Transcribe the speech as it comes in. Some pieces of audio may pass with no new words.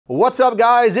What's up,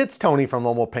 guys? It's Tony from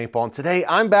Lone Wolf Paintball, and today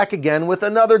I'm back again with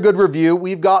another good review.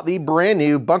 We've got the brand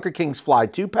new Bunkerkings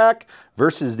Fly2 Pack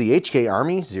versus the HK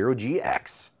Army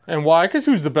Zero-GX. And why? Because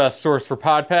who's the best source for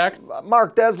pod packs?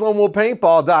 Mark, that's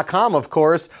LoneWolfPaintball.com, of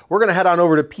course. We're going to head on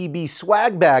over to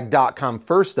pbswagbag.com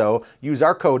first, though. Use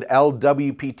our code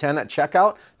LWP10 at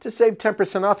checkout to save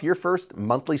 10% off your first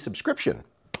monthly subscription.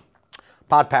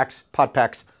 Pod packs, pod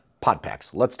packs, pod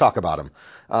packs. Let's talk about them.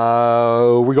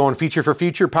 We're going feature for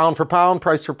feature, pound for pound,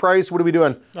 price for price. What are we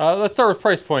doing? Let's start with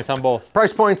price points on both.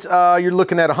 Price points, you're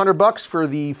looking at $100 for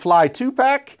the Fly2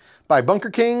 Pack by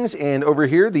Bunkerkings, and over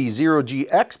here, the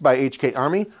Zero-GX by HK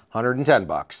Army,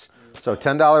 $110. So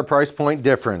 $10 price point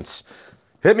difference.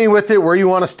 Hit me with it where you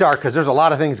want to start, because there's a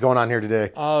lot of things going on here today.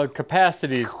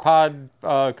 Capacities, pod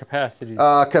capacities.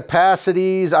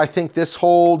 Capacities, I think this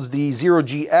holds the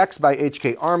Zero-GX by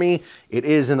HK Army. It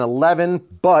is an 11,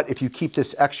 but if you keep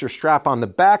this extra strap on the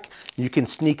back, you can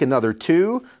sneak another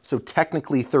 2, so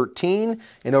technically 13.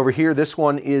 And over here, this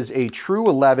one is a true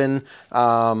 11.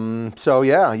 So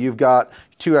yeah, you've got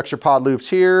 2 extra pod loops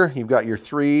here, you've got your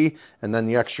 3, and then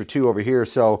the extra 2 over here.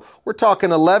 So we're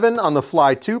talking 11 on the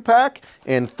Fly2 Pack,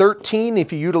 and 13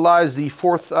 if you utilize the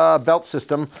 4th belt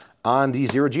system on the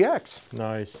Zero-GX.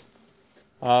 Nice.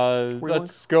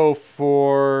 Let's go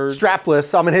for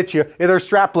strapless. I'm gonna hit you. Yeah, they're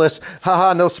strapless.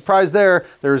 Haha, no surprise there.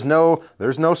 There's no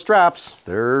straps.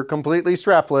 They're completely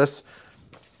strapless.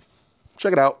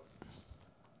 Check it out.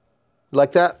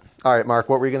 Like that? All right, Mark,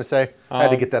 what were you gonna say? I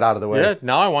had to get that out of the way. Yeah,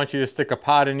 now I want you to stick a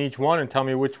pod in each one and tell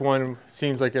me which one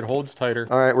seems like it holds tighter.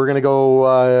 All right, we're gonna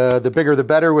go the bigger the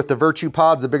better with the Virtue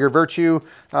pods, the bigger Virtue.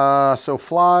 So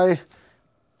Fly,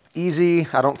 easy.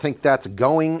 I don't think that's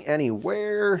going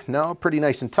anywhere. No, pretty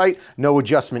nice and tight. No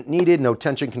adjustment needed, no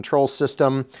tension control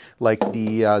system like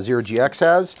the Zero-GX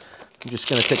has. I'm just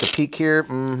gonna take a peek here.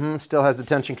 Still has the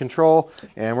tension control,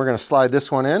 and we're gonna slide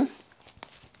this one in.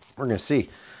 We're gonna see.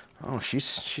 Oh, she's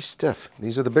stiff.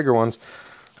 These are the bigger ones.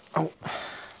 Oh,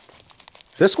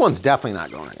 this one's definitely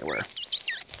not going anywhere.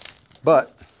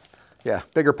 But yeah,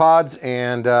 bigger pods,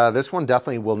 and this one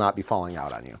definitely will not be falling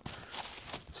out on you.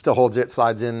 Still holds it,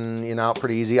 slides in and out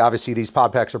pretty easy. Obviously, these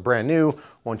pod packs are brand new.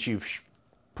 Once you've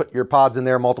put your pods in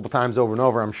there multiple times over and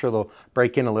over, I'm sure they'll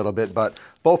break in a little bit, but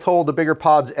both hold the bigger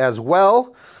pods as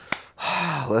well.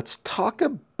 Let's talk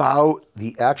about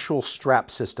the actual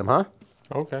strap system, huh?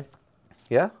 Okay.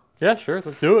 Yeah? Yeah, sure,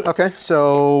 let's do it. Okay,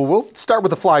 so we'll start with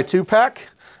the Fly2 Pack.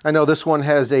 I know this one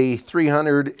has a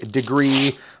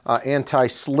 300-degree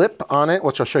anti-slip on it,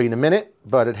 which I'll show you in a minute,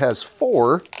 but it has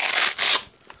 4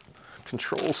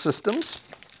 control systems.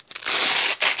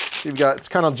 You've got, it's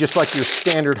kind of just like your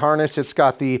standard harness. It's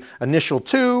got the initial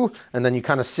 2, and then you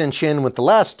kind of cinch in with the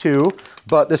last 2,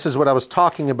 but this is what I was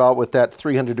talking about with that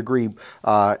 300-degree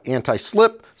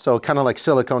anti-slip, so kind of like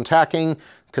silicone tacking,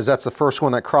 because that's the first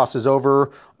one that crosses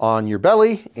over on your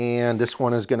belly, and this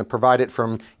one is going to provide it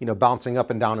from, you know, bouncing up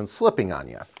and down and slipping on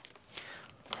you.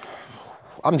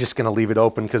 I'm just going to leave it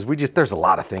open because there's a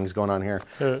lot of things going on here.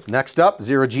 Next up,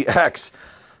 Zero-GX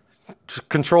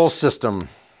control system.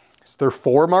 Is there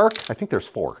 4, Mark? I think there's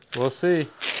 4. We'll see.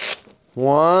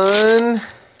 1.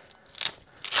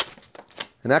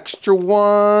 An extra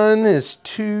 1 is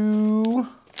 2.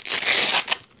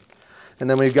 And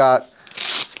then we've got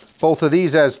both of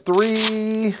these as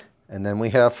 3, and then we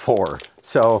have 4.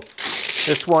 So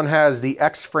this one has the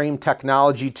X-frame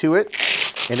technology to it,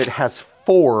 and it has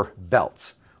 4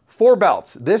 belts. 4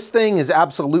 belts. This thing is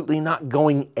absolutely not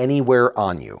going anywhere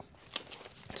on you.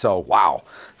 So wow.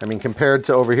 I mean, compared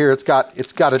to over here, it's got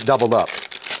it doubled up.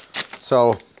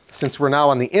 So since we're now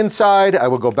on the inside, I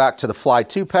will go back to the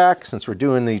Fly2 Pack since we're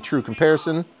doing the true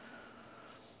comparison.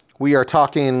 We are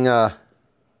talking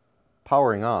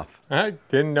powering off. I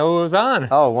didn't know it was on.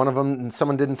 Oh, one of them,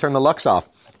 someone didn't turn the lux off.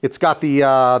 It's got the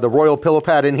Royal pillow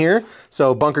pad in here.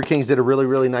 So Bunkerkings did a really,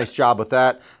 really nice job with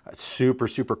that. It's super,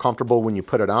 super comfortable when you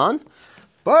put it on.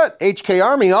 But HK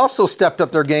Army also stepped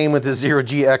up their game with the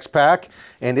Zero-GX pack,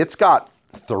 and it's got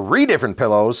 3 different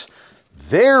pillows.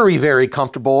 Very, very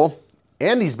comfortable,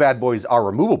 and these bad boys are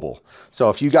removable. So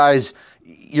if you guys,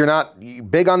 you're not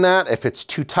big on that, if it's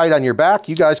too tight on your back,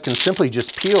 you guys can simply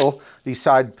just peel these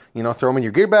side, you know, throw them in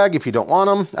your gear bag if you don't want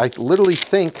them. I literally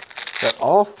think that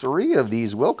all 3 of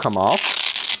these will come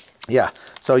off. Yeah,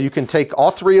 so you can take all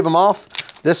 3 of them off.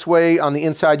 This way on the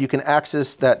inside, you can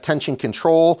access that tension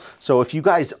control. So if you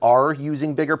guys are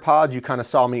using bigger pods, you kind of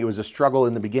saw me, it was a struggle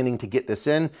in the beginning to get this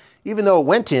in. Even though it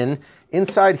went in,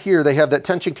 inside here, they have that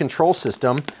tension control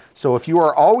system. So if you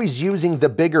are always using the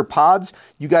bigger pods,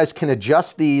 you guys can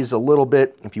adjust these a little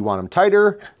bit if you want them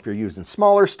tighter, if you're using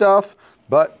smaller stuff.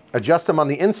 but adjust them on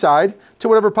the inside to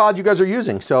whatever pod you guys are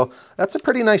using. So that's a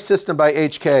pretty nice system by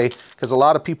HK, because a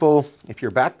lot of people, if you're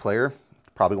a back player,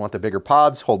 probably want the bigger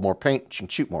pods, hold more paint,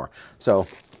 and shoot more. So,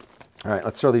 all right,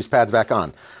 let's throw these pads back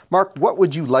on. Mark, what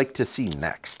would you like to see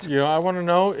next? You know, I want to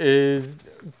know is,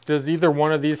 does either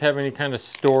one of these have any kind of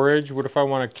storage? What if I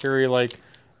want to carry like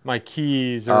my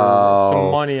keys or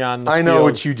some money on the I know field?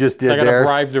 what you just did So I there. gotta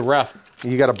bribe the ref.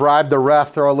 You got to bribe the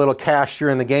ref, throw a little cash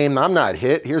during the game. I'm not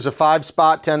hit. Here's a 5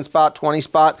 spot, 10 spot, 20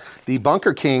 spot. The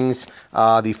Bunkerkings,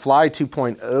 the Fly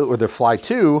 2.0 or the Fly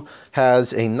 2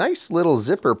 has a nice little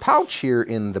zipper pouch here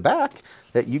in the back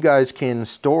that you guys can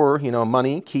store, you know,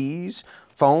 money, keys,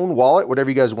 phone, wallet,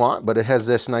 whatever you guys want. But it has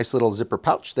this nice little zipper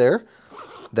pouch there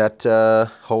that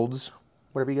holds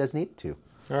whatever you guys need it to.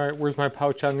 All right, where's my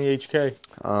pouch on the HK?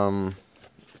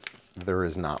 There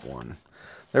is not one.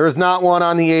 There is not one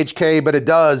on the HK, but it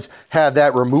does have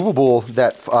that removable,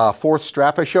 that fourth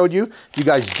strap I showed you. If you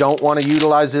guys don't want to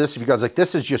utilize this, if you guys like,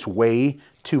 this is just way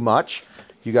too much,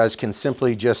 you guys can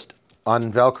simply just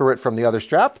unvelcro it from the other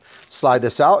strap, slide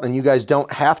this out, and you guys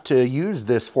don't have to use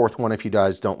this fourth one if you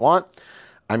guys don't want.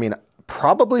 I mean,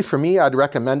 probably for me, I'd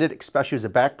recommend it, especially as a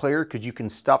back player, because you can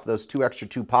stuff those extra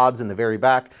two pods in the very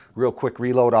back, real quick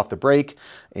reload off the break,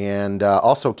 and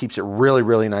also keeps it really,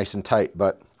 really nice and tight.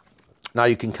 But now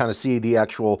you can kind of see the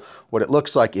actual, what it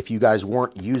looks like if you guys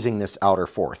weren't using this outer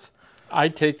fourth. I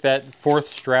take that fourth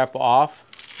strap off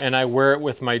and I wear it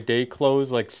with my day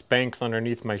clothes like Spanx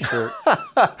underneath my shirt.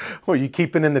 Well, you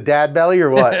keeping in the dad belly or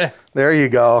what? There you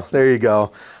go. There you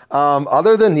go.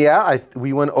 Other than, yeah,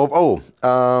 we went over,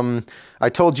 I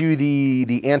told you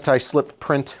the anti-slip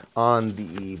print on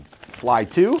the Fly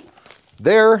 2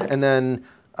 there, and then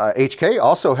HK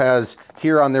also has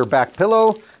here on their back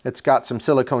pillow, it's got some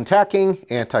silicone tacking,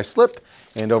 anti-slip,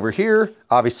 and over here,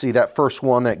 obviously that first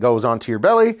one that goes onto your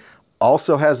belly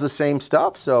also has the same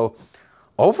stuff. So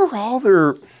overall,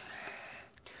 they're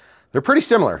pretty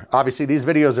similar. Obviously, these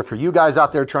videos are for you guys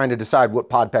out there trying to decide what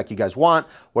pod pack you guys want,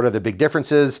 what are the big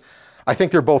differences. I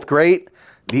think they're both great.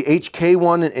 The HK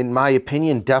one, in my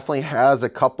opinion, definitely has a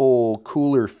couple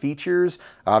cooler features.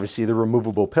 Obviously, the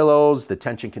removable pillows, the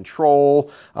tension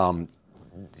control.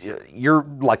 You're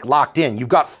like locked in. You've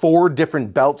got 4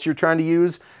 different belts you're trying to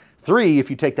use. 3 if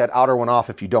you take that outer one off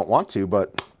if you don't want to,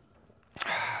 but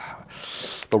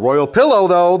the Royal Pillow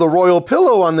though, the Royal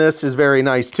Pillow on this is very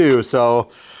nice too. So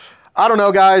I don't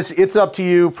know, guys, it's up to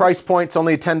you. Price point's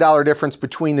only a $10 difference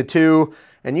between the two,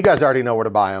 and you guys already know where to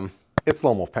buy them. It's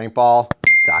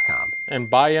LoneWolfPaintball.com. And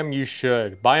buy them, you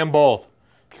should. Buy them both.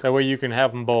 That way you can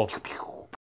have them both.